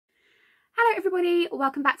everybody,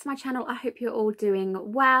 welcome back to my channel. I hope you're all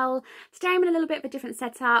doing well. Today I'm in a little bit of a different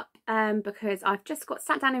setup because I've just got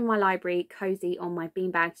sat down in my library, cozy on my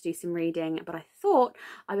beanbag to do some reading, but I thought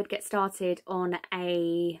I would get started on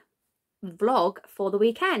a vlog for the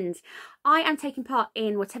weekend. I am taking part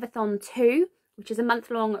in Whateverthon 2, which is a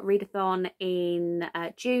month-long readathon in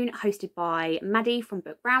June, hosted by Maddie from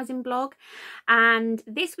Book Browsing Blog. And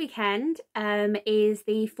this weekend is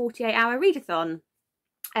the 48-hour readathon.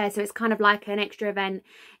 So it's kind of like an extra event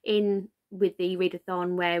in with the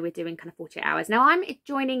readathon where we're doing kind of 48 hours. Now I'm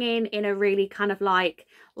joining in a really kind of like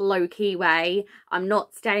low-key way. I'm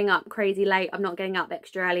not staying up crazy late. I'm not getting up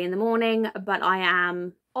extra early in the morning, but I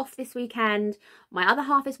am off this weekend. My other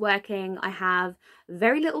half is working. I have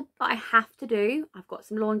very little that I have to do. I've got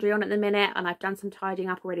some laundry on at the minute and I've done some tidying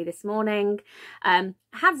up already this morning. I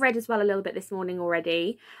have read as well a little bit this morning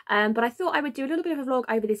already, but I thought I would do a little bit of a vlog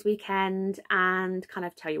over this weekend and kind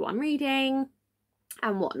of tell you what I'm reading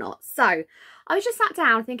and whatnot. So I was just sat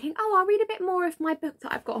down thinking, oh, I'll read a bit more of my book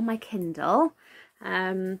that I've got on my Kindle,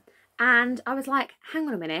 and I was like, hang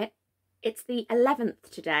on a minute, it's the 11th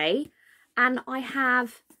today and I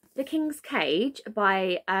have The King's Cage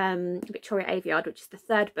by Victoria Aveyard, which is the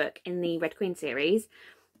third book in the Red Queen series.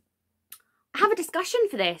 I have a discussion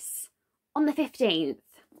for this on the 15th.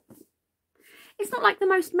 It's not like the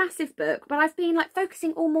most massive book, but I've been like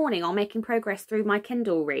focusing all morning on making progress through my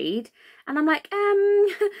Kindle read, and I'm like,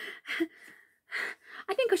 I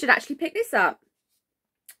think I should actually pick this up.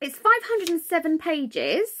 It's 507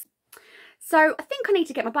 pages. So I think I need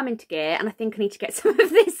to get my bum into gear, and I think I need to get some of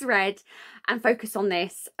this read and focus on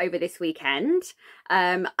this over this weekend.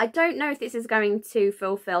 I don't know if this is going to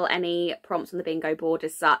fulfill any prompts on the bingo board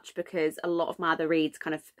as such, because a lot of my other reads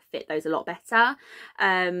kind of fit those a lot better.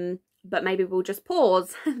 But maybe we'll just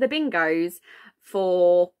pause the bingos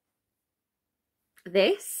for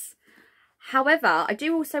this. However, I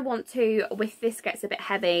do also want to, if this gets a bit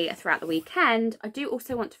heavy throughout the weekend, I do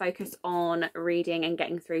also want to focus on reading and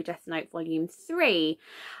getting through Death Note Volume 3.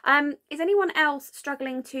 Is anyone else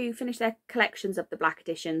struggling to finish their collections of the black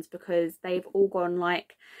editions, because they've all gone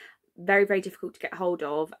like very, very difficult to get hold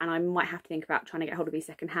of, and I might have to think about trying to get hold of these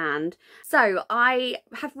secondhand. So I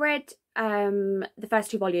have read the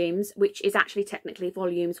first two volumes, which is actually technically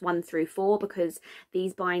volumes 1 through 4, because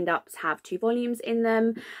these bind ups have 2 volumes in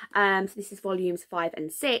them. So this is volumes 5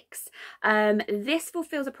 and 6. This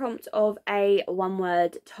fulfills a prompt of a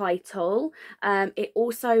one-word title. It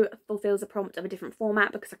also fulfills a prompt of a different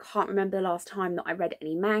format, because I can't remember the last time that I read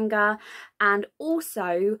any manga. And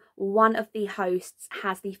also one of the hosts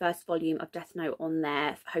has the first volume of Death Note on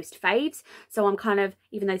their host faves. So I'm kind of,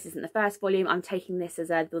 even though this isn't the first volume, I'm taking this as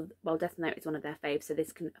a, well, Death Note is one of their faves, so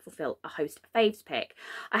this can fulfill a host faves pick.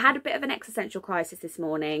 I had a bit of an existential crisis this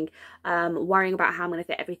morning, worrying about how I'm going to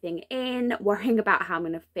fit everything in, worrying about how I'm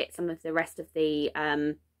going to fit some of the rest of the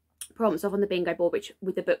prompts off on the bingo board, which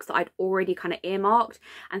with the books that I'd already kind of earmarked,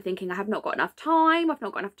 and thinking I have not got enough time. I've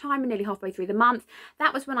not got enough time. I'm nearly halfway through the month.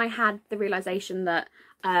 That was when I had the realization that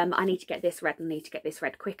I need to get this read and need to get this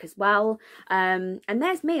read quick as well. And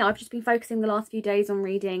there's me. I've just been focusing the last few days on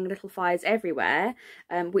reading Little Fires Everywhere,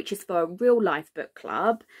 which is for a real life book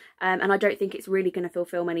club, and I don't think it's really going to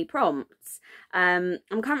fulfill many prompts. I'm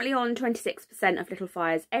currently on 26% of Little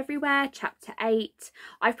Fires Everywhere, chapter 8.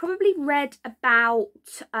 I've probably read about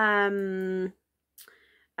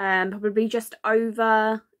probably just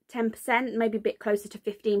over 10%, maybe a bit closer to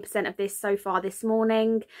 15% of this so far this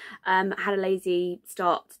morning. I had a lazy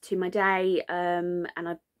start to my day, and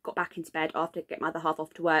I got back into bed after getting my other half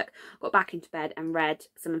off to work, got back into bed and read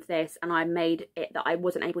some of this, and I made it that I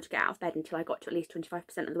wasn't able to get out of bed until I got to at least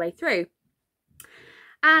 25% of the way through,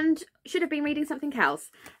 and should have been reading something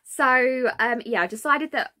else. So yeah, I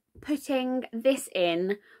decided that putting this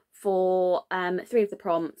in for 3 of the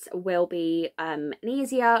prompts will be an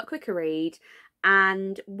easier, quicker read,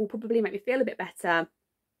 and will probably make me feel a bit better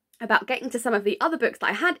about getting to some of the other books that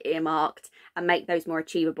I had earmarked and make those more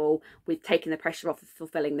achievable with taking the pressure off of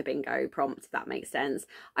fulfilling the bingo prompt, if that makes sense.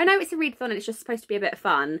 I know it's a readathon and it's just supposed to be a bit of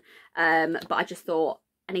fun, but I just thought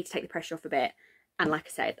I need to take the pressure off a bit. And like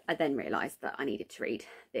I said, I then realised that I needed to read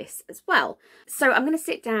this as well. So I'm going to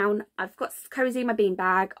sit down. I've got cozy in my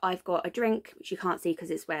beanbag. I've got a drink, which you can't see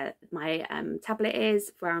because it's where my tablet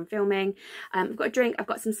is, where I'm filming. I've got a drink, I've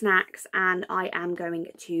got some snacks, and I am going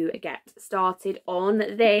to get started on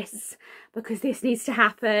this, because this needs to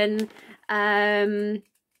happen. I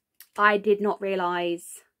did not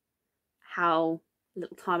realise how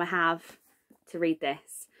little time I have to read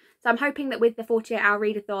this. So I'm hoping that with the 48-hour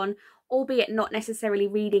readathon, albeit not necessarily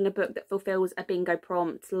reading a book that fulfills a bingo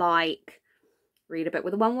prompt like read a book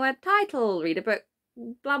with a one-word title, read a book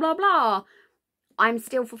blah blah blah, I'm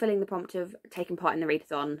still fulfilling the prompt of taking part in the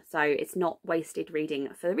readathon, so it's not wasted reading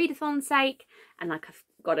for the readathon's sake. And like I've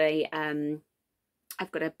got a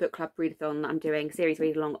book club readathon that I'm doing, series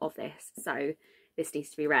read along of this, so this needs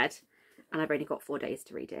to be read, and I've only got 4 days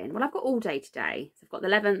to read it in. Well, I've got all day today, so I've got the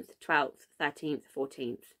 11th, 12th, 13th,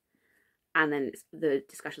 14th, and then the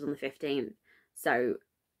discussions on the 15th. So,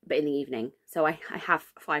 but in the evening, so I have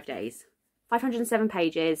 5 days, 507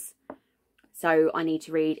 pages. So I need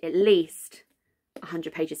to read at least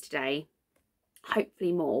 100 pages today,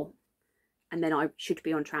 hopefully more, and then I should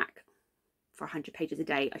be on track for 100 pages a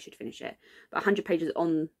day. I should finish it, but 100 pages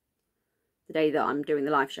on the day that I'm doing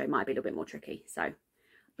the live show might be a little bit more tricky, so I'm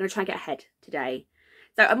going to try and get ahead today.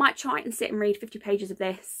 So I might try and sit and read 50 pages of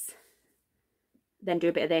this, then do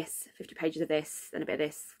a bit of this, 50 pages of this, then a bit of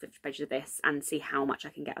this, 50 pages of this, and see how much I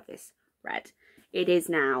can get of this read. It is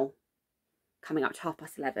now coming up to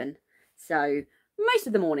 11:30, so most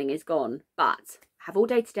of the morning is gone, but I have all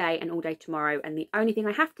day today and all day tomorrow, and the only thing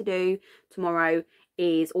I have to do tomorrow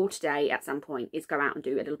is, or today at some point, is go out and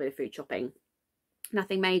do a little bit of food shopping.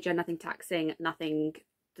 Nothing major, nothing taxing, nothing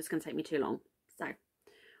that's going to take me too long, so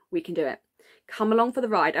we can do it. Come along for the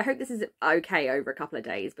ride. I hope this is okay over a couple of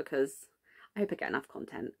days, because I hope I get enough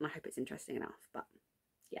content and I hope it's interesting enough, but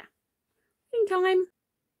yeah, reading time.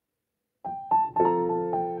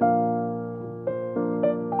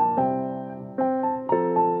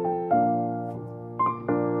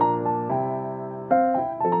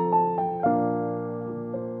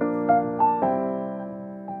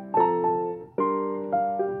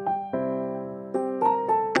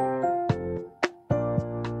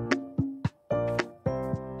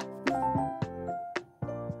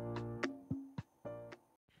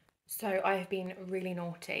 So I have been really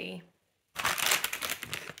naughty,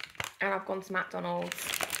 and I've gone to McDonald's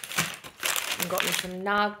and got me some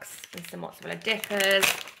nugs and some mozzarella dippers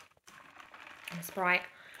and a Sprite.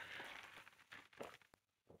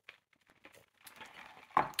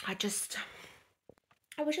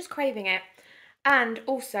 I was just craving it. And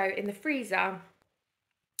also in the freezer,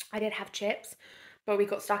 I did have chips, but we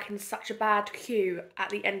got stuck in such a bad queue at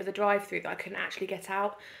the end of the drive-through that I couldn't actually get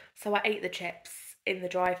out. So I ate the chips in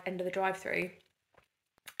the end of the drive-through.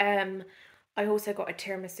 I also got a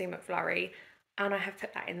tiramisu McFlurry, and I have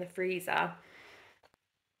put that in the freezer.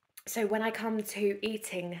 So when I come to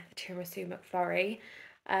eating the tiramisu McFlurry,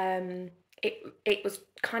 it was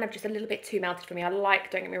kind of just a little bit too melted for me.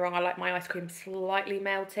 Don't get me wrong, I like my ice cream slightly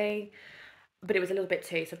melty, but it was a little bit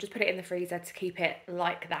too. So I've just put it in the freezer to keep it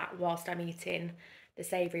like that whilst I'm eating the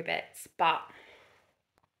savoury bits. But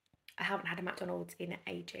I haven't had a McDonald's in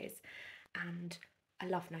ages, and I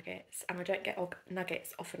love nuggets, and I don't get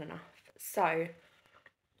nuggets often enough. So I'm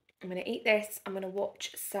going to eat this, I'm going to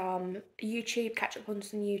watch some YouTube, catch up on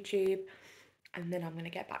some YouTube, and then I'm going to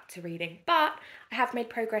get back to reading. But I have made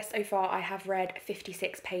progress so far. I have read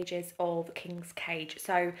 56 pages of King's Cage.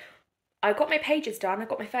 So I got my pages done. I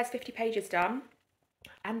got my first 50 pages done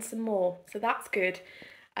and some more. So that's good.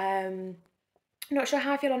 Not sure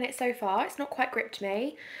how I feel on it so far. It's not quite gripped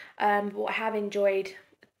me. But what I have enjoyed,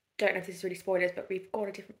 don't know if this is really spoilers, but we've got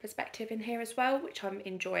a different perspective in here as well, which I'm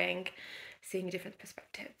enjoying, seeing a different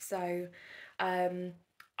perspective. So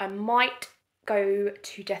I might go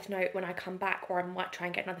to Death Note when I come back, or I might try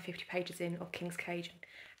and get another 50 pages in of King's Cage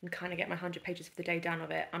and kind of get my 100 pages for the day done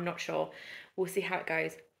of it. I'm not sure. We'll see how it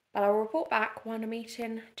goes. But I'll report back when I'm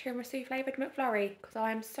eating tiramisu flavoured McFlurry, because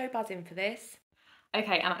I am so buzzing for this.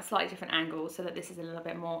 Okay, I'm at a slightly different angle so that this is a little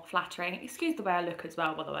bit more flattering. Excuse the way I look as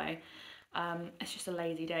well, by the way. It's just a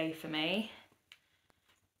lazy day for me.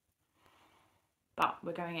 But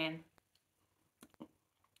we're going in.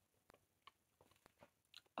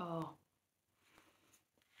 Oh.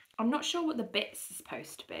 I'm not sure what the bits are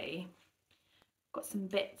supposed to be. Got some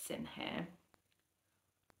bits in here.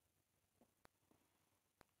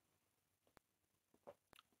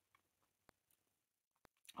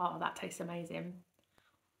 Oh, that tastes amazing.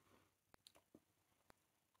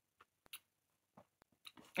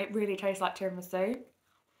 It really tastes like tiramisu.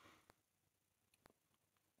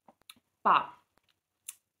 But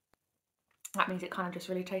that means it kind of just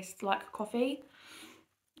really tastes like coffee,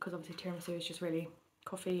 because obviously tiramisu is just really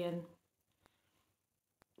coffee and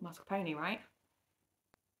mascarpone, right?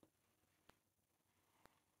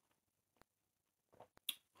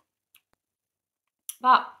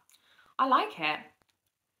 But I like it.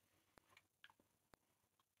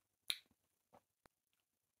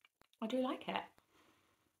 I do like it.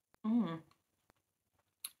 I'm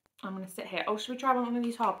going to sit here. Oh, should we try one of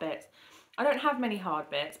these hard bits? I don't have many hard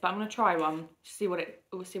bits, but I'm going to try one to see what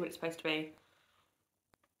it's supposed to be.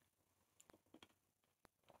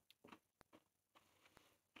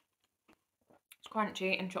 It's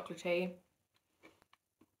crunchy and chocolatey.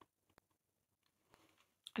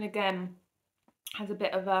 And again, has a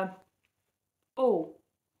bit of a,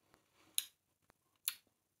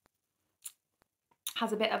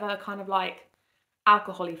 has a bit of a kind of like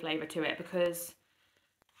alcohol-y flavour to it, because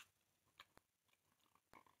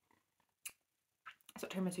that's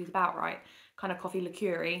what tiramisu is about, right? Kind of coffee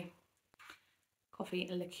liqueur-y. Coffee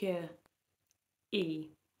liqueur-y.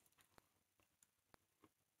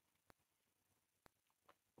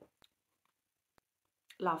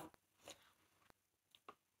 Love.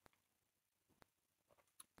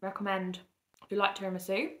 Recommend if you like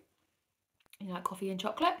tiramisu, you like coffee and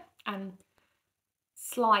chocolate and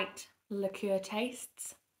slight liqueur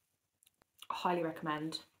tastes, I highly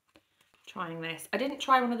recommend trying this. I didn't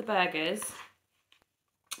try one of the burgers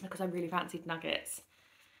because I really fancied nuggets,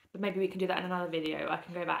 but maybe we can do that in another video. I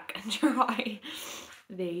can go back and try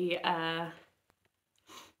the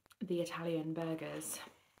Italian burgers.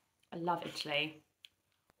 I love Italy.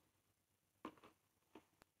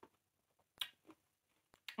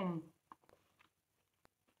 I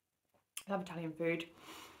love Italian food.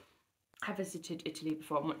 I have visited Italy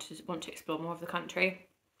before and want to explore more of the country.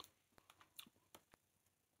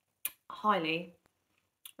 Highly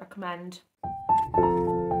recommend.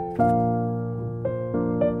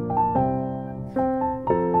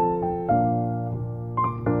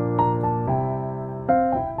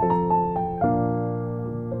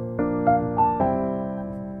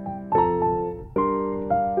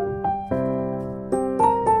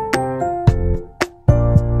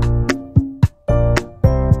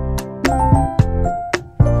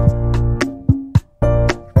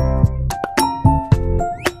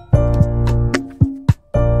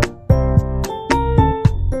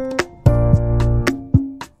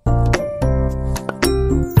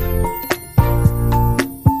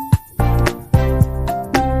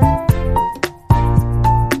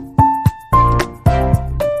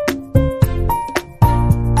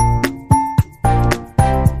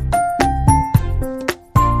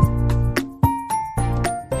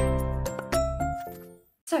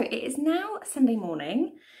 So it is now Sunday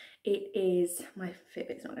morning. It is, my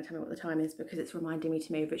Fitbit's not going to tell me what the time is because it's reminding me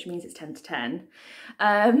to move, which means it's 10 to 10.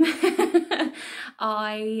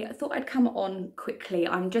 I thought I'd come on quickly.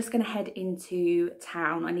 I'm just going to head into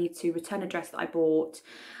town. I need to return a dress that I bought,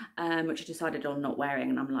 which I decided on not wearing.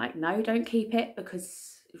 And I'm like, no, don't keep it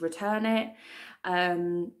because return it.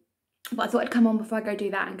 But I thought I'd come on before I go do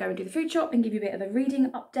that and go and do the food shop and give you a bit of a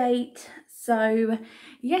reading update. So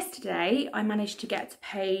yesterday I managed to get to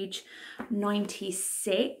page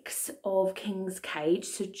 96 of King's Cage,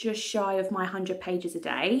 so just shy of my 100 pages a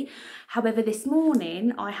day. However, this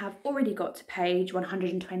morning I have already got to page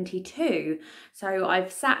 122. So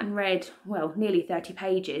I've sat and read, well, nearly 30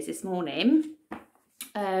 pages this morning.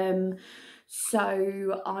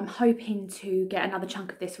 So I'm hoping to get another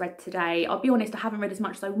chunk of this read today. I'll be honest, I haven't read as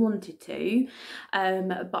much as I wanted to,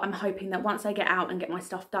 but I'm hoping that once I get out and get my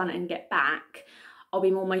stuff done and get back, I'll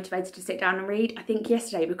be more motivated to sit down and read. I think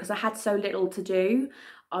yesterday, because I had so little to do,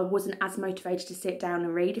 I wasn't as motivated to sit down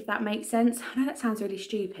and read, if that makes sense. I know that sounds really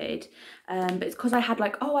stupid, but it's because I had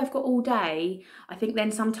like, oh, I've got all day. I think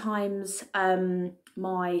then sometimes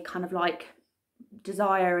my kind of like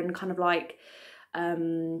desire and kind of like,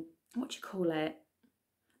 what do you call it,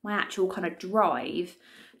 my actual kind of drive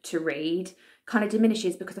to read kind of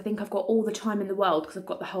diminishes because I think I've got all the time in the world because I've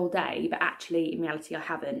got the whole day, but actually in reality I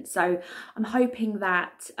haven't. So I'm hoping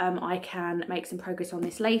that I can make some progress on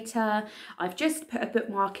this later. I've just put a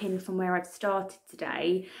bookmark in from where I've started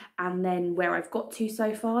today and then where I've got to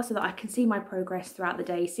so far, so that I can see my progress throughout the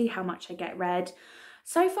day, see how much I get read.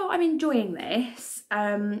 So far I'm enjoying this,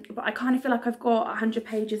 but I kind of feel like I've got 100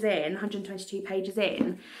 pages in, 122 pages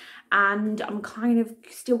in, and I'm kind of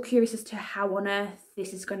still curious as to how on earth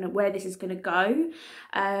this is where this is gonna go,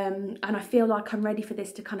 and I feel like I'm ready for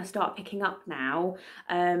this to kind of start picking up now,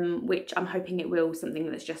 which I'm hoping it will. Something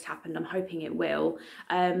that's just happened, I'm hoping it will.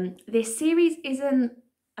 This series isn't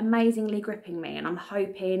amazingly gripping me, and I'm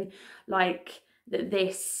hoping like that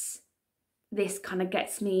this kind of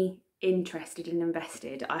gets me interested and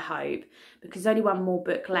invested, I hope, because there's only one more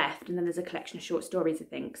book left and then there's a collection of short stories, I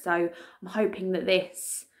think. So I'm hoping that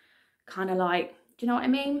this kind of like, do you know what I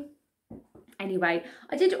mean? Anyway,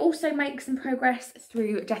 I did also make some progress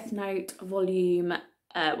through Death Note volume,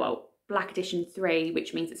 Black Edition 3,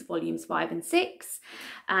 which means it's volumes 5 and 6,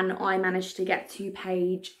 and I managed to get to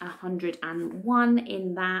page 101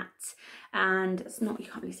 in that, and it's not, you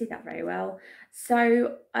can't really see that very well.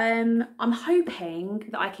 So I'm hoping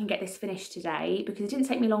that I can get this finished today, because it didn't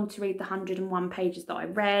take me long to read the 101 pages that I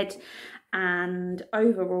read, and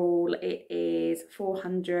overall it is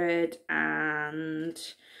 400 and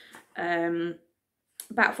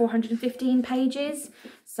about 415 pages.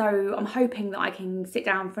 So I'm hoping that I can sit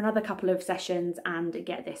down for another couple of sessions and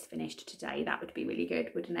get this finished today. That would be really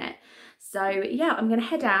good, wouldn't it? So yeah, I'm going to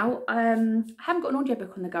head out. I haven't got an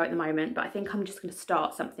audiobook on the go at the moment, but I think I'm just going to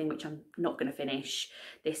start something which I'm not going to finish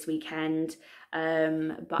this weekend.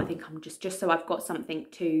 But I think I'm just so I've got something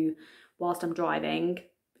to, whilst I'm driving,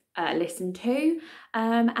 listen to.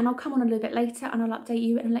 And I'll come on a little bit later and I'll update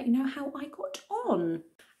you and let you know how I got on.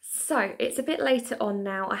 So it's a bit later on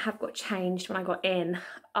now. I have got changed when I got in.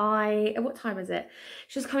 What time is it?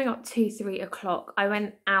 It's just coming up to 3 o'clock. I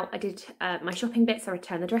went out, I did my shopping bits, I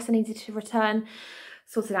returned the dress I needed to return,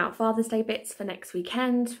 sorted out Father's Day bits for next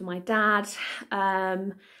weekend for my dad.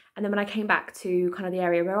 And then when I came back to kind of the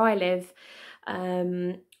area where I live,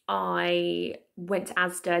 I went to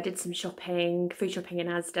Asda, did some shopping, food shopping in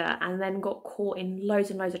Asda, and then got caught in loads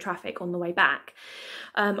and loads of traffic on the way back.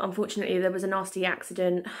 Unfortunately, there was a nasty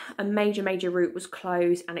accident. A major route was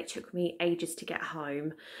closed and it took me ages to get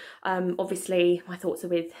home. Obviously, my thoughts are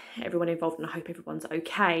with everyone involved and I hope everyone's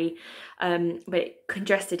okay. But it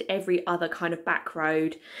congested every other kind of back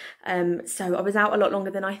road. So I was out a lot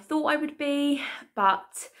longer than I thought I would be,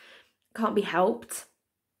 but can't be helped.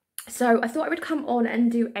 So I thought I would come on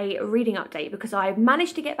and do a reading update because I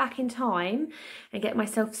managed to get back in time and get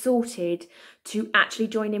myself sorted to actually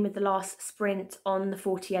join in with the last sprint on the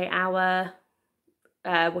 48-hour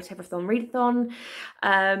Whateverthon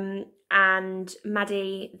Readathon. And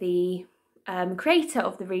Maddie, the creator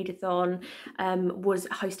of the Readathon, was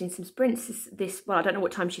hosting some sprints well, I don't know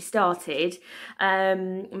what time she started,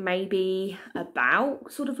 maybe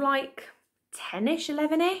about sort of like 10ish,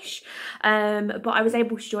 11ish, but I was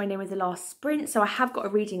able to join in with the last sprint, so I have got a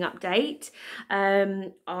reading update.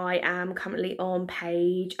 I am currently on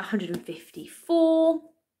page 154,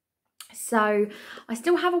 so I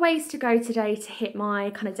still have a ways to go today to hit my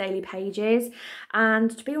kind of daily pages,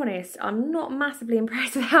 and to be honest, I'm not massively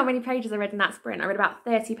impressed with how many pages I read in that sprint. I read about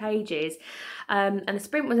 30 pages, and the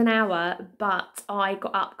sprint was an hour, but I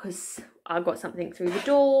got up because I got something through the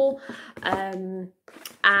door, and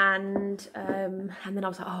then I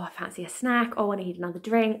was like, oh, I fancy a snack, oh, I need another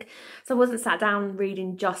drink. So I wasn't sat down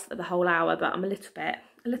reading just for the whole hour, but I'm a little bit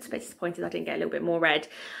disappointed I didn't get a little bit more read.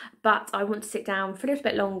 But I want to sit down for a little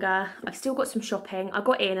bit longer. I've still got some shopping. I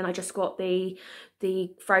got in and I just got the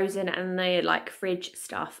frozen and the like fridge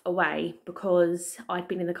stuff away because I'd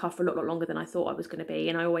been in the car for a lot longer than I thought I was going to be,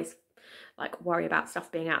 and I always like worry about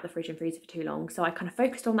stuff being out of the fridge and freezer for too long, so I kind of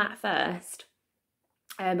focused on that first.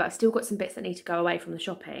 But I've still got some bits that need to go away from the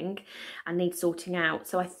shopping and need sorting out,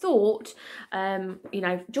 so I thought you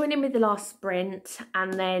know, join in with the last sprint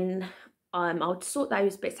and then I'll sort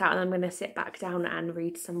those bits out, and I'm going to sit back down and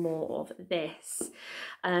read some more of this.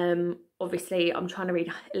 Obviously I'm trying to read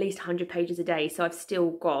at least 100 pages a day, so I've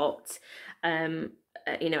still got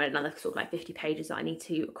you know, another sort of like 50 pages that I need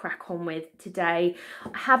to crack on with today.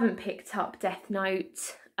 I haven't picked up Death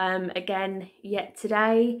Note again yet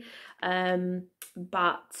today,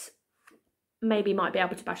 but maybe might be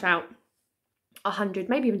able to bash out 100,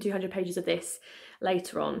 maybe even 200 pages of this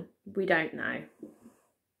later on. We don't know.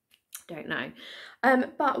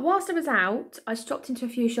 But whilst I was out, I stopped into a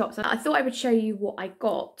few shops and I thought I would show you what I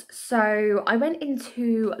got. So I went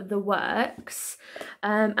into the Works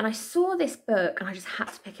and I saw this book and I just had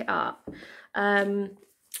to pick it up.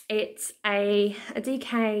 It's a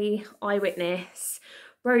DK Eyewitness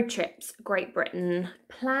Road Trips Great Britain,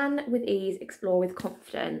 Plan with Ease, Explore with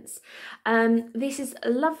Confidence. This is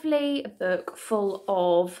a lovely book full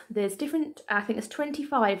of, there's different, I think there's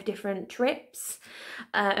 25 different trips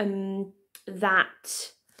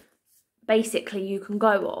that basically you can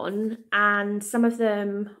go on, and some of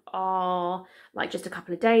them are like just a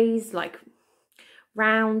couple of days, like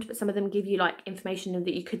round, but some of them give you like information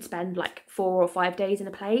that you could spend like 4 or 5 days in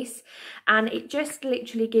a place, and it just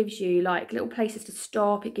literally gives you like little places to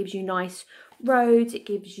stop. It gives you nice roads, it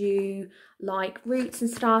gives you like routes and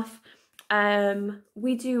stuff.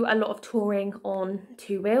 We do a lot of touring on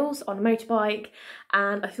 2 wheels on a motorbike,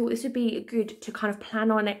 and I thought this would be good to kind of plan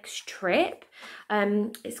our next trip.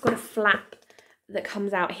 It's got a flap that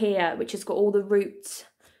comes out here which has got all the routes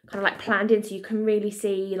kind of like planned in, so you can really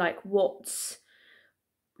see like what's,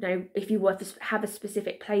 you know, if you were to have a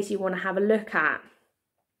specific place you want to have a look at,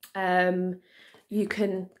 you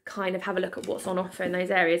can kind of have a look at what's on offer in those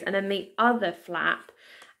areas. And then the other flap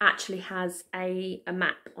actually has a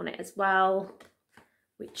map on it as well,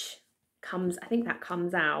 which comes, I think that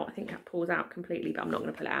comes out, I think that pulls out completely, but I'm not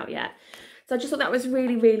going to pull it out yet. So I just thought that was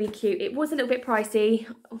really, really cute. It was a little bit pricey,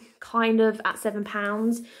 kind of at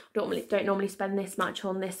 £7. Don't normally spend this much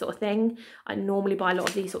on this sort of thing. I normally buy a lot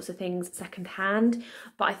of these sorts of things second hand,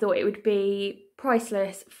 but I thought it would be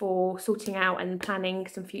priceless for sorting out and planning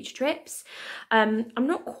some future trips. I'm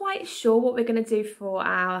not quite sure what we're going to do for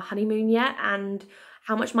our honeymoon yet, and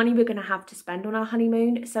how much money we're going to have to spend on our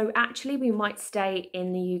honeymoon. So actually we might stay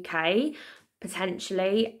in the UK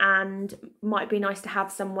potentially, and might be nice to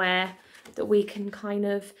have somewhere that we can kind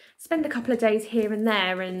of spend a couple of days here and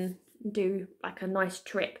there and do like a nice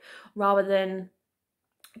trip, rather than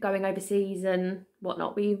going overseas and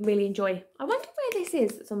whatnot. We really enjoy. I wonder where this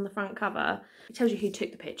is that's on the front cover. It tells you who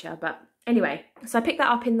took the picture, but anyway, so I picked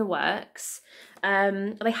that up in the works.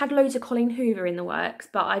 They had loads of Colleen Hoover in the works,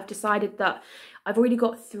 but I've decided that I've already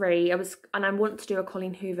got 3. And I want to do a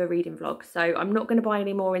Colleen Hoover reading vlog, so I'm not going to buy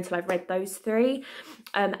any more until I've read those 3,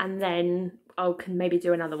 and then I can maybe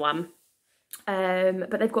do another one.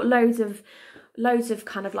 But they've got loads of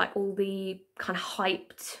kind of like all the kind of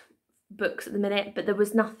hyped books at the minute, but there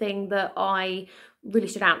was nothing that I really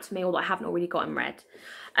stood out to me or that I haven't already got and read.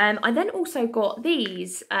 I then also got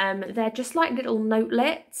these. They're just like little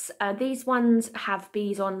notelets. These ones have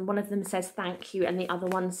bees on. One of them says thank you and the other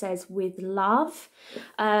one says with love.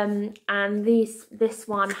 And this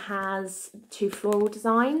one has 2 floral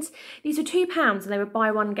designs. These were £2 and they were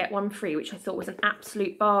buy one get one free, which I thought was an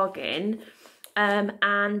absolute bargain.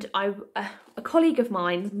 And a colleague of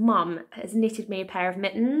mine's mum has knitted me a pair of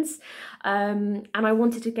mittens, and I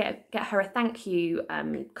wanted to get her a thank you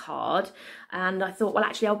card, and I thought, well,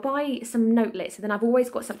 actually I'll buy some notelets, so then I've always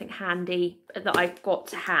got something handy that I've got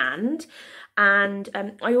to hand. And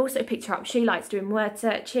I also picked her up, she likes doing word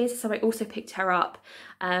searches, so I also picked her up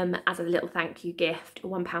as a little thank you gift, a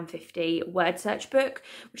 £1.50 word search book,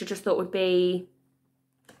 which I just thought would be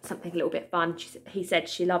something a little bit fun. He said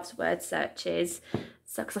she loves word searches,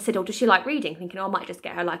 so because I said, oh, does she like reading, thinking, oh, I might just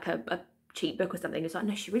get her like a cheap book or something. He's like,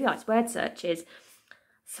 no, she really likes word searches.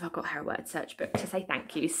 So I got her a word search book to say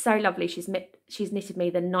thank you. So lovely. She's knitted me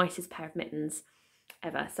the nicest pair of mittens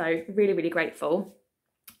ever, so really, really grateful.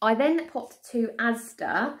 I then popped to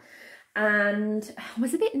Asda and I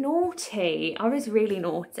was a bit naughty. I was really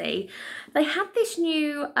naughty. They had this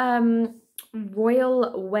new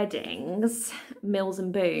Royal Weddings, Mills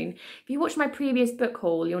and Boon. If you watched my previous book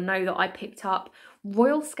haul, you'll know that I picked up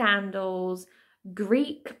Royal Scandals,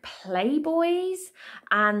 Greek Playboys,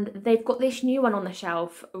 and they've got this new one on the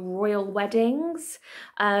shelf, Royal Weddings.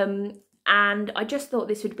 And I just thought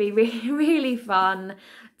this would be really, really fun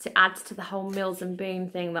to add to the whole Mills and Boon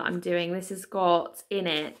thing that I'm doing. This has got in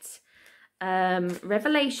it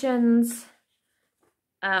Revelations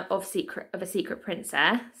of a Secret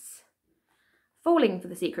Princess, Falling for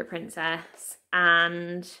the Secret Princess,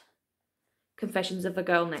 and Confessions of a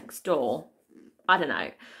Girl Next Door. I don't know.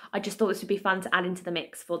 I just thought this would be fun to add into the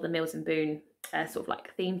mix for the Mills and Boon sort of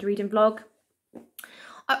like themed reading vlog.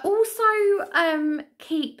 I also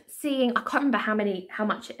keep seeing, I can't remember how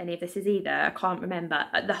much any of this is either. I can't remember.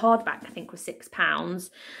 The hardback I think was £6,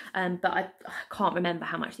 but I can't remember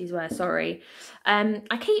how much these were, sorry.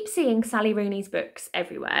 I keep seeing Sally Rooney's books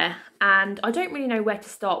everywhere, and I don't really know where to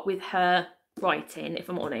start with her writing, if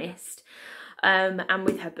I'm honest, and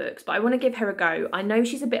with her books, but I want to give her a go. I know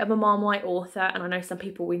she's a bit of a Marmite author, and I know some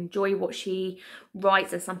people enjoy what she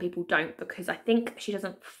writes and some people don't, because I think she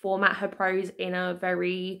doesn't format her prose in a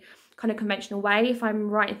very kind of conventional way. If I'm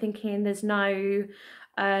right in thinking, there's no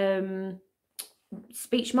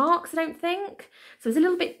speech marks, I don't think, so it's a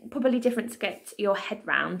little bit probably different to get your head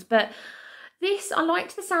round. But this, I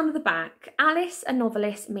liked the sound of the back. Alice, a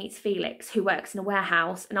novelist, meets Felix, who works in a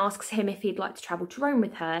warehouse, and asks him if he'd like to travel to Rome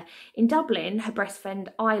with her. In Dublin, her best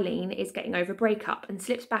friend Eileen is getting over a breakup and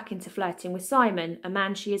slips back into flirting with Simon, a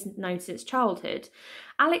man she hasn't known since childhood.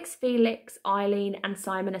 Alex, Felix, Eileen and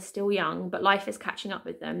Simon are still young, but life is catching up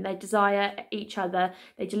with them. They desire each other,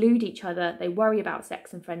 they delude each other, they worry about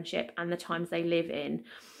sex and friendship and the times they live in.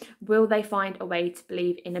 Will they find a way to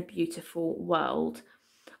believe in a beautiful world?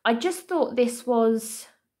 I just thought this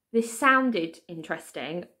sounded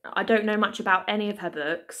interesting. I don't know much about any of her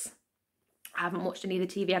books. I haven't watched any of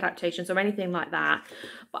the TV adaptations or anything like that,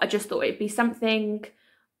 but I just thought it'd be something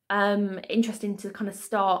interesting to kind of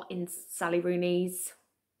start in Sally Rooney's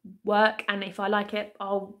work, and if I like it,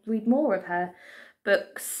 I'll read more of her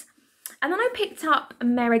books. And then I picked up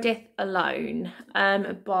Meredith Alone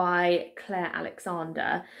by Claire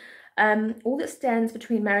Alexander. All that stands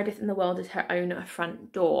between Meredith and the world is her own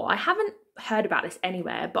front door. I haven't heard about this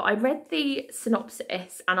anywhere, but I read the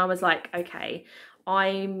synopsis and I was like, okay,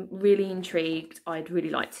 I'm really intrigued. I'd really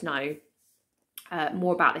like to know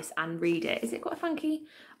more about this and read it. Is it got a funky?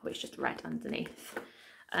 Oh, it's just red underneath.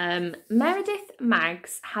 Meredith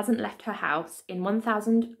Maggs hasn't left her house in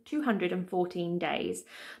 1,214 days,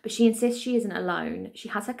 but she insists she isn't alone. She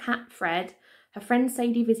has her cat Fred, her friend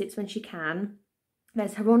Sadie visits when she can.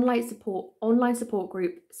 There's her online support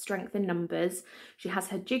group, Strength in Numbers. She has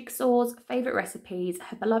her jigsaws, favourite recipes,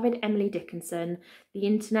 her beloved Emily Dickinson, the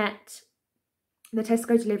internet, the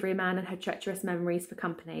Tesco delivery man, and her treacherous memories for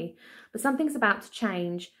company. But something's about to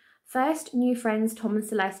change. First, new friends Tom and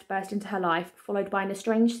Celeste burst into her life, followed by an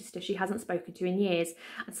estranged sister she hasn't spoken to in years,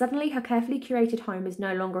 and suddenly her carefully curated home is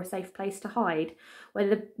no longer a safe place to hide.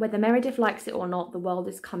 Whether Meredith likes it or not, the world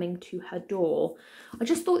is coming to her door. I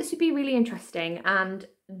just thought this would be really interesting, and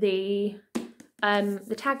the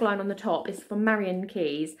tagline on the top is from Marion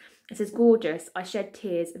Keyes. It says, "Gorgeous, I shed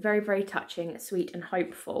tears, very, very touching, sweet and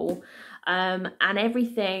hopeful." And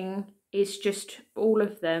everything is just all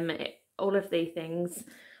of the things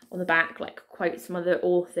on the back, like quotes from other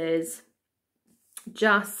authors,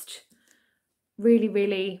 just really,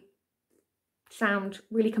 really sound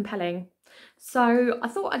really compelling. So I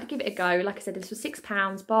thought I'd give it a go. Like I said, this was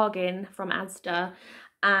 £6, bargain from Asda,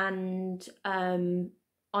 and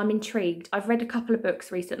I'm intrigued. I've read a couple of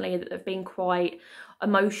books recently that have been quite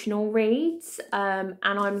emotional reads, and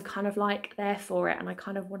I'm kind of like there for it, and I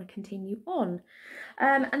kind of want to continue on.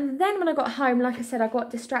 And then when I got home, like I said, I got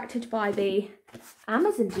distracted by the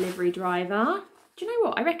Amazon delivery driver. Do you know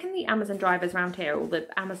what? I reckon the Amazon drivers around here, or the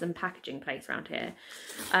Amazon packaging place around here,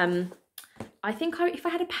 I think if I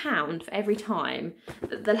had £1 for every time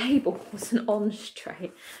that the label wasn't on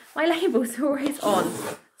straight, my labels are always on.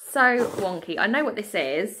 So wonky. I know what this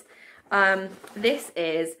is. This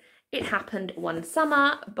is It Happened One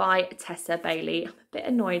Summer by Tessa Bailey. I'm a bit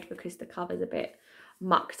annoyed because the cover's a bit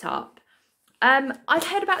mucked up. I've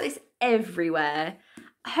heard about this everywhere.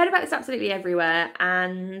 I heard about this absolutely everywhere,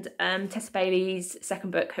 and Tessa Bailey's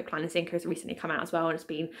second book, Hook, Line and Sinker, has recently come out as well, and it's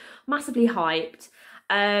been massively hyped.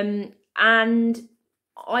 And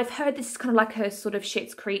I've heard this is kind of like a sort of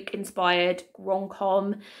Schitt's Creek inspired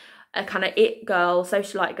rom-com. A kind of it girl,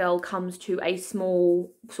 socialite girl, comes to a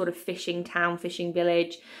small sort of fishing town, fishing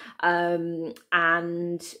village,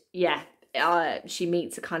 and yeah, she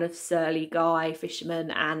meets a kind of surly guy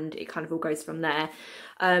fisherman, and it kind of all goes from there.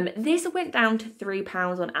 This went down to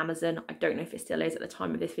 £3 on Amazon. I don't know if it still is at the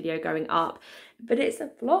time of this video going up, but it's a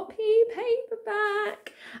floppy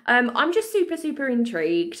paperback. I'm just super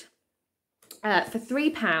intrigued. For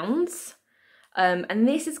 £3. And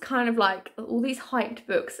this is kind of like all these hyped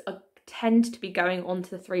books tend to be going onto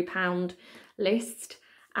the £3 list,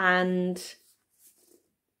 and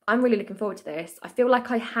I'm really looking forward to this. I feel like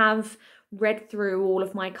I have read through all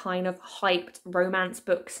of my kind of hyped romance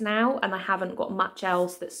books now, and I haven't got much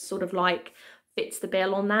else that's sort of like fits the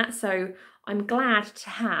bill on that, so I'm glad to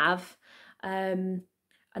have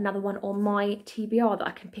another one on my TBR that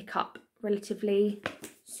I can pick up relatively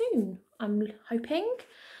soon, I'm hoping.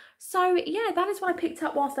 So yeah, that is what I picked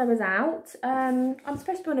up whilst I was out. I'm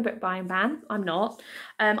supposed to be on a book buying ban. I'm not.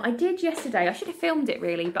 I did yesterday. I should have filmed it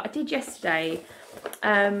really, but I did yesterday.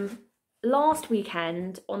 Last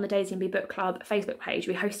weekend on the Daisy and Bee Book Club Facebook page,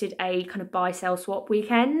 we hosted a kind of buy, sell, swap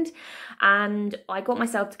weekend, and I got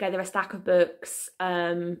myself together a stack of books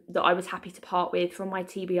that I was happy to part with from my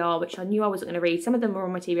TBR, which I knew I wasn't going to read. Some of them were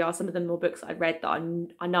on my TBR, some of them were books I'd read that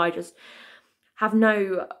I know I just have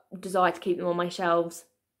no desire to keep them on my shelves.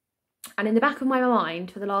 And in the back of my mind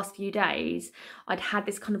for the last few days, I'd had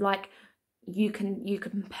this kind of like, you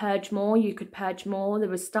can purge more, you could purge more. There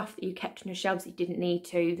was stuff that you kept on your shelves that you didn't need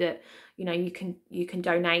to, that, you know, you can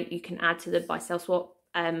donate, you can add to the buy, sell, swap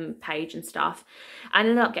page and stuff. I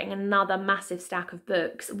ended up getting another massive stack of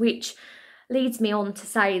books, which leads me on to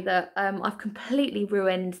say that I've completely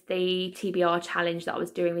ruined the TBR challenge that I was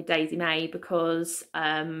doing with Daisy May, because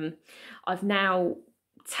I've now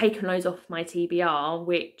taken loads off my TBR,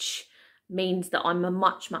 which means that I'm a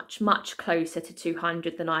much closer to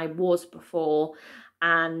 200 than I was before.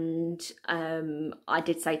 And I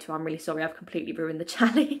did say to her, I'm really sorry, I've completely ruined the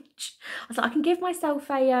challenge. I was like, I can give myself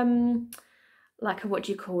a like a, what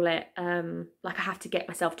do you call it, like I have to get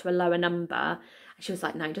myself to a lower number. And she was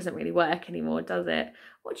like, no, it doesn't really work anymore, does it?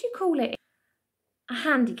 What do you call it? A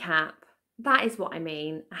handicap. That is what I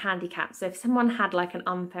mean, a handicap. So if someone had like an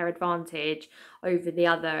unfair advantage over the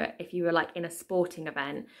other, if you were like in a sporting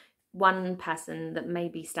event, one person that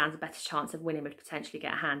maybe stands a better chance of winning would potentially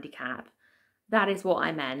get a handicap. That is what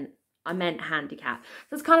I meant. I meant handicap.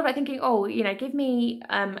 So it's kind of like thinking, oh, you know, give me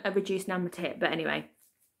a reduced number to hit. But anyway,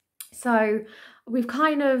 So we've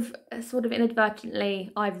kind of sort of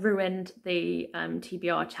inadvertently, I've ruined the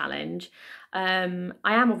TBR challenge. I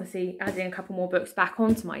am obviously adding a couple more books back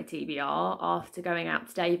onto my TBR after going out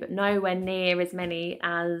today, but nowhere near as many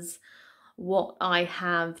as what I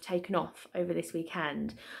have taken off over this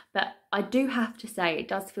weekend. But I do have to say it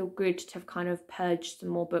does feel good to have kind of purged some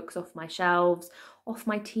more books off my shelves, off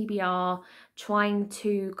my TBR, trying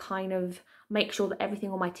to kind of make sure that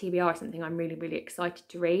everything on my TBR is something I'm really, really excited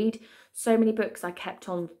to read. So many books I kept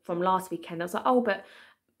on from last weekend. I was like, oh, but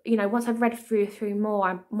you know, once I've read through more,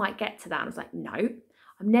 I might get to that. And I was like, no,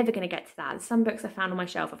 I'm never going to get to that. There's some books I found on my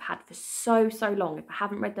shelf I've had for so long. If I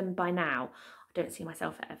haven't read them by now, I don't see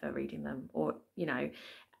myself ever reading them. Or, you know,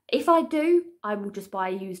 if I do, I will just buy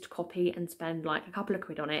a used copy and spend like a couple of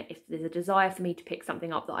quid on it. If there's a desire for me to pick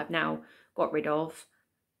something up that I've now got rid of,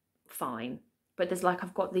 fine. But there's like,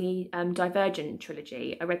 I've got the Divergent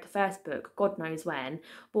trilogy. I read the first book, God knows when,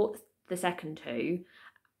 bought the second two,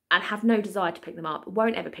 and have no desire to pick them up,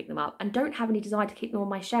 won't ever pick them up, and don't have any desire to keep them on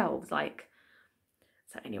my shelves. Like,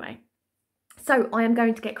 so anyway. So I am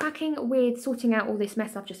going to get cracking with sorting out all this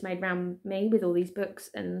mess I've just made around me with all these books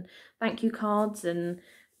and thank you cards and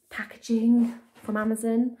packaging from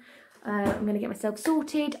Amazon. I'm going to get myself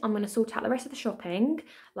sorted. I'm going to sort out the rest of the shopping.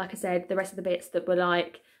 Like I said, the rest of the bits that were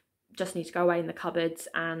like, just need to go away in the cupboards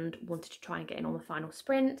and wanted to try and get in on the final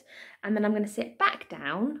sprint. And then I'm going to sit back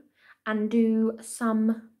down and do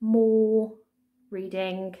some more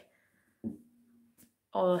reading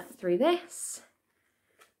through this.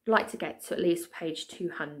 I'd like to get to at least page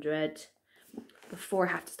 200 before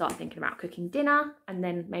I have to start thinking about cooking dinner, and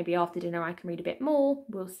then maybe after dinner I can read a bit more.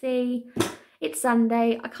 We'll see. It's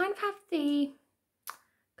Sunday. I kind of have the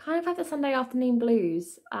Sunday afternoon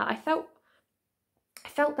blues. I felt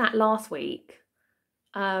that last week,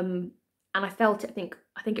 and I felt it.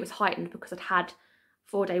 I think it was heightened because I'd had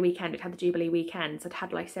 4-day weekend. I'd had the Jubilee weekend, so I'd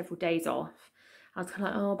had like several days off. I was kind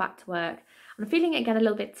of like, oh, back to work. I'm feeling it again a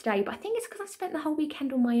little bit today, but I think it's because I spent the whole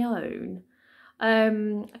weekend on my own.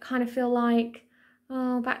 I kind of feel like,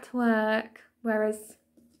 oh, back to work, whereas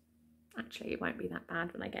actually it won't be that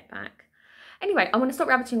bad when I get back. Anyway, I'm going to stop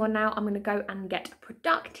rabbiting on now. I'm going to go and get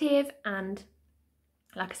productive, and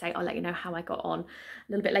like I say, I'll let you know how I got on a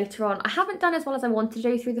little bit later on. I haven't done as well as I want to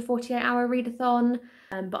do through the 48-hour readathon,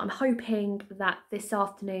 but I'm hoping that this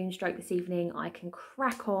afternoon, stroke this evening, I can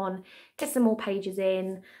crack on, get some more pages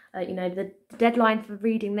in. You know, the deadline for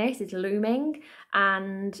reading this is looming,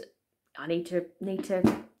 and I need to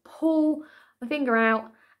pull my finger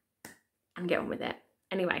out and get on with it.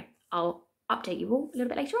 Anyway, I'll update you all a little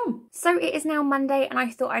bit later on. So it is now Monday, and I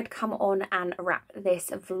thought I'd come on and wrap this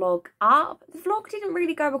vlog up. The vlog didn't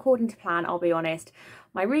really go according to plan, I'll be honest.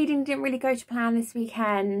 My reading didn't really go to plan this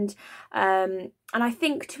weekend, and I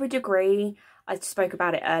think to a degree, I spoke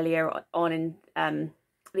about it earlier on in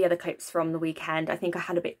the other clips from the weekend, I think I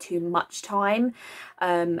had a bit too much time,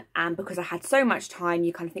 and because I had so much time,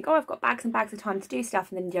 you kind of think, oh, I've got bags and bags of time to do stuff,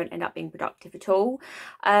 and then you don't end up being productive at all.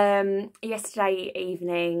 Yesterday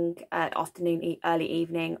evening, afternoon, early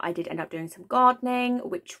evening, I did end up doing some gardening,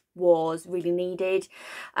 which was really needed.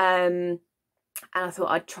 And I thought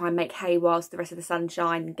I'd try and make hay whilst the rest of the sun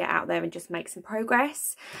shine and get out there and just make some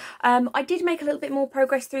progress. I did make a little bit more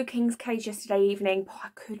progress through King's Cage yesterday evening, but I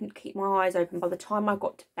couldn't keep my eyes open. By the time I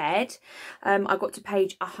got to bed, I got to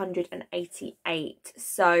page 188.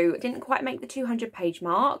 So didn't quite make the 200 page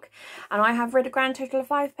mark. And I have read a grand total of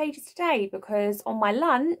 5 pages today because on my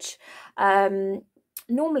lunch,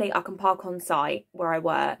 normally I can park on site where I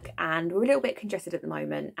work, and we're a little bit congested at the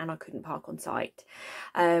moment and I couldn't park on site.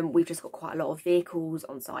 We've just got quite a lot of vehicles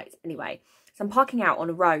on site anyway. So I'm parking out on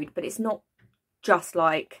a road, but it's not just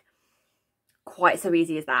like quite so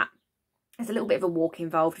easy as that. There's a little bit of a walk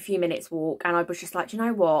involved, a few minutes walk, and I was just like, do you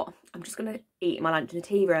know what? I'm just going to eat my lunch in the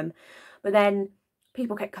tea room. But then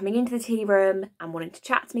people kept coming into the tea room and wanting to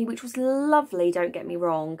chat to me, which was lovely, don't get me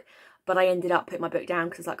wrong. But I ended up putting my book down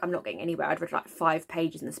because I was like, I'm not getting anywhere. I'd read like 5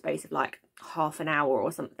 pages in the space of like half an hour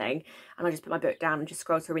or something. And I just put my book down and just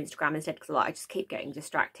scrolled through Instagram instead because like, I just keep getting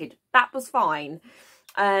distracted. That was fine.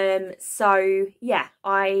 So yeah,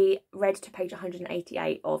 I read to page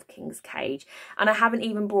 188 of King's Cage. And I haven't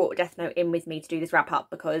even brought Death Note in with me to do this wrap up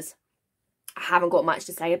because I haven't got much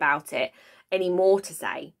to say about it. Any more to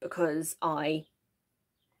say because I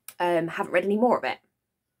haven't read any more of it.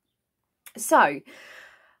 So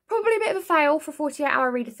probably a bit of a fail for a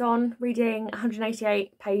 48-hour readathon, reading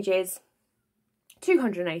 188 pages,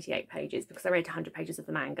 288 pages, because I read 100 pages of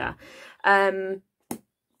the manga.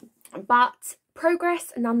 But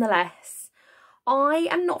progress nonetheless. I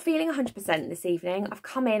am not feeling 100% this evening. I've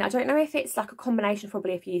come in, I don't know if it's like a combination of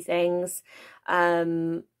probably a few things.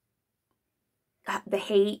 the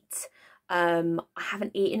heat. I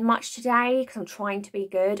haven't eaten much today because I'm trying to be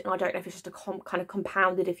good, and I don't know if it's just a kind of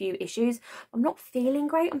compounded a few issues. I'm not feeling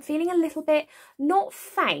great. I'm feeling a little bit, not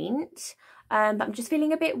faint, but I'm just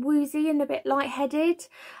feeling a bit woozy and a bit lightheaded.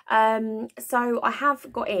 So I have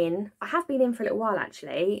been in for a little while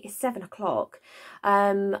actually. It's 7 o'clock.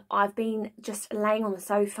 I've been just laying on the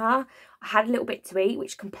sofa. I had a little bit to eat,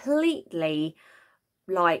 which completely,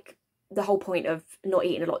 like, the whole point of not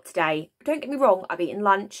eating a lot today. Don't get me wrong, I've eaten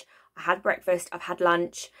lunch. I had breakfast, I've had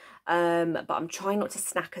lunch, but I'm trying not to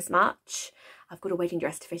snack as much. I've got a wedding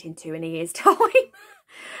dress to fit into in a year's time.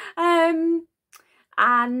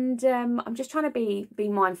 I'm just trying to be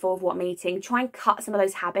mindful of what I'm eating, try and cut some of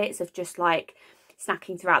those habits of just like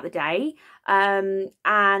snacking throughout the day. I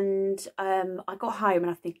got home and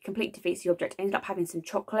I think complete defeats the object. I ended up having some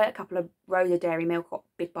chocolate, a couple of rows of dairy milk, got a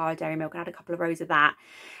big bar of dairy milk, and had a couple of rows of that.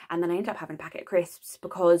 And then I ended up having a packet of crisps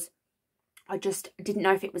because I just didn't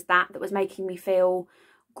know if it was that was making me feel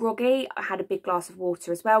groggy. I had a big glass of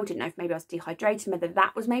water as well. Didn't know if maybe I was dehydrated, whether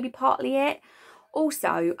that was maybe partly it.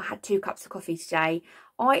 Also, I had 2 cups of coffee today.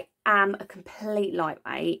 I am a complete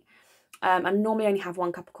lightweight. I normally only have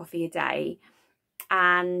 1 cup of coffee a day.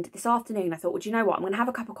 And this afternoon I thought, well, do you know what? I'm going to have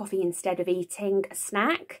a cup of coffee instead of eating a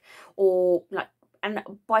snack, or like, and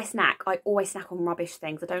by snack, I always snack on rubbish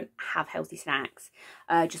things. I don't have healthy snacks,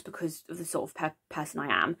 just because of the sort of person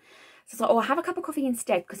I am. So I thought, oh, I'll have a cup of coffee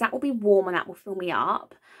instead because that will be warm and that will fill me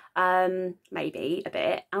up, maybe a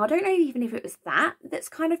bit. And I don't know even if it was that's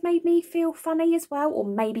kind of made me feel funny as well, or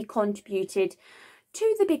maybe contributed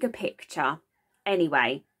to the bigger picture.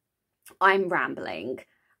 Anyway, I'm rambling.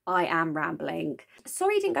 I am rambling.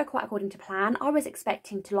 Sorry it didn't go quite according to plan. I was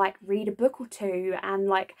expecting to like read a book or two and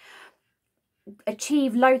like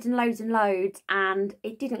achieve loads and loads and loads, and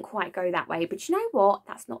it didn't quite go that way. But you know what?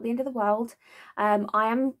 That's not the end of the world. I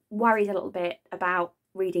am worried a little bit about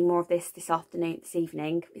reading more of this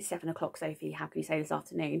evening. It's 7 o'clock, Sophie. How can you say this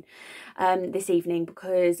afternoon? This evening,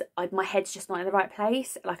 because my head's just not in the right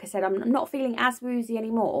place. Like I said, I'm not feeling as woozy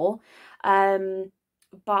anymore.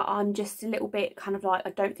 But I'm just a little bit kind of like, I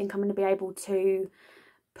don't think I'm going to be able to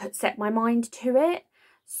set my mind to it.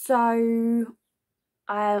 So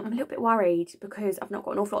I'm a little bit worried because I've not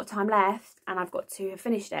got an awful lot of time left and I've got to have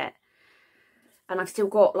finished it. And I've still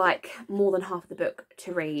got like more than half of the book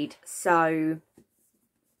to read. So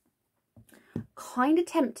kind of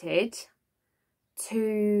tempted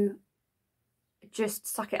to just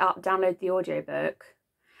suck it up, download the audiobook.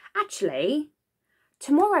 Actually,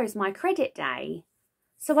 tomorrow's my credit day.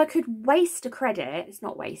 So I could waste a credit. It's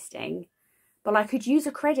not wasting, but I could use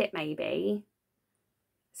a credit maybe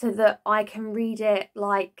so that I can read it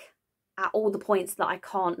like at all the points that I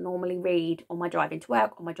can't normally read on my drive into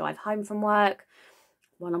work, on my drive home from work,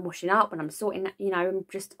 when I'm washing up, when I'm sorting, you know,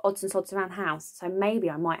 just odds and sods around the house. So maybe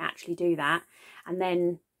I might actually do that, and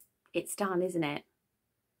then it's done, isn't it?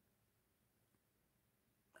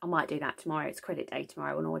 I might do that tomorrow. It's credit day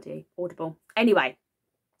tomorrow on Audible. Anyway,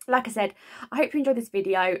 like I said, I hope you enjoyed this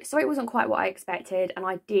video. Sorry it wasn't quite what I expected, and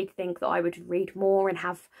I did think that I would read more and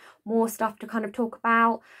have more stuff to kind of talk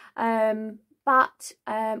about. But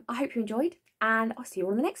I hope you enjoyed, and I'll see you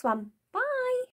all in the next one.